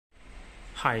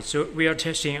Hi, so we are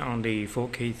testing on the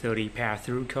 4K 30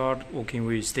 pass-through card working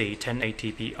with the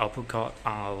 1080p output card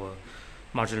on our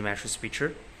modular matrix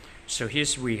switcher. So here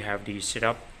we have the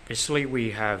setup. Basically, we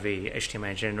have a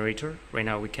HDMI generator. Right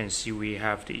now we can see we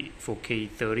have the 4K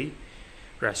 30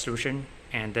 resolution,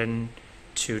 and then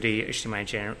to the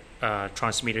HDMI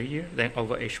transmitter here, then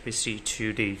over HDBaseT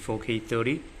to the 4K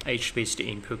 30 HDBaseT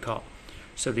input card.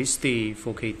 So this is the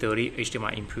 4K 30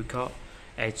 HDMI input card.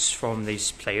 It's from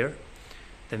this player.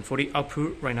 Then for the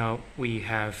output, right now we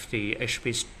have the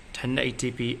HDBaseT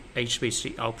 1080p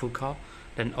HDBaseT output card.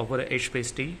 Then over the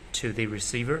HDBaseT to the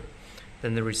receiver,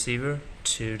 then the receiver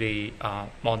to the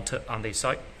monitor on the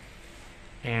side,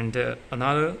 and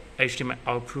another HDMI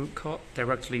output card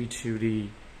directly to the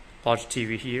large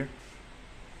TV here.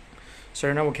 So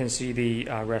right now we can see the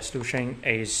resolution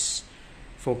is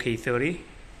 4K 30,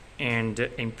 and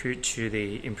input to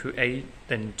the input A,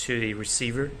 then to the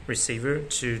receiver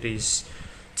to this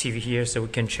TV here, so we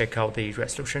can check out the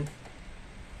resolution.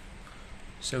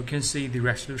 So you can see the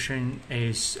resolution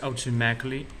is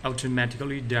automatically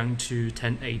down to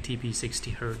 1080p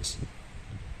 60 Hz.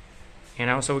 And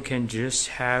also we can just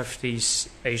have this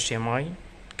HDMI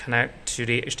connect to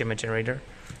the HDMI generator.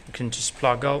 You can just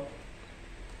plug out,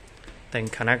 then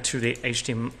connect to the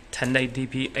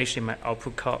 1080p HDMI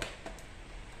output card.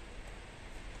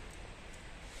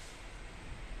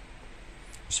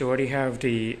 So we already have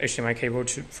the HDMI cable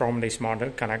from this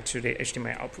monitor connect to the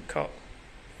HDMI output card.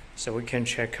 So we can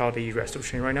check out the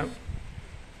resolution right now.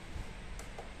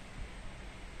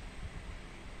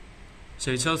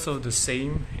 So it's also the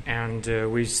same, and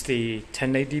with the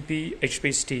 1080p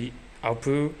HDBaseT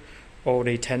output or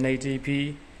the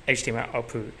 1080p HDMI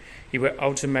output, it will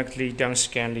automatically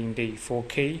downscaling the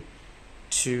 4K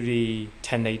to the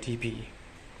 1080p.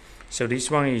 So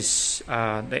this one is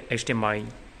the HDMI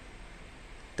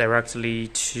directly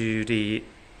to the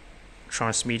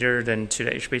transmitter, then to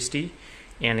the HDBaseT,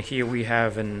 and here we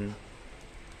have an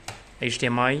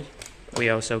HDMI. We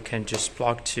also can just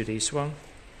plug to this one.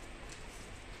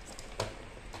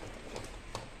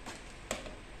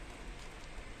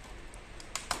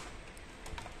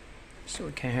 So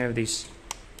we can have this.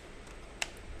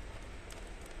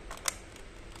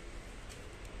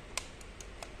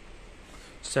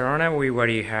 So right now we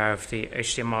already have the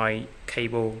HDMI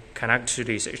cable connect to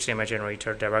this HDMI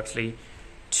generator directly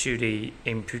to the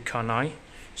input card 9.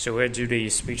 So we'll do the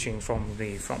switching from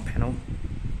the front panel,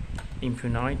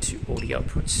 input 9 to all the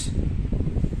outputs.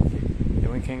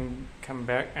 Then we can come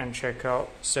back and check out.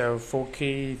 So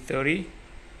 4K 30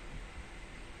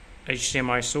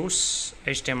 HDMI source,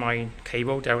 HDMI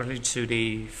cable directly to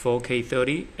the 4K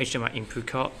 30 HDMI input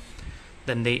card.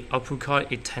 Then the output card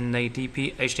is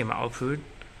 1080p HDMI output.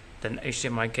 Then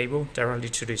HDMI cable directly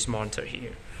to this monitor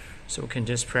here. So we can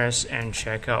just press and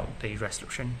check out the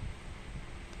resolution.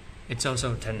 It's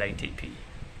also 1080p.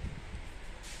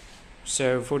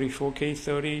 So for the 4K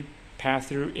 30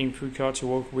 pass-through input card to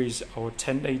work with our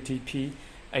 1080p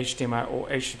HDMI or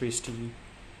HDBaseT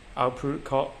output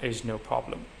card is no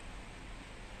problem.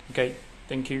 Okay,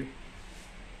 thank you.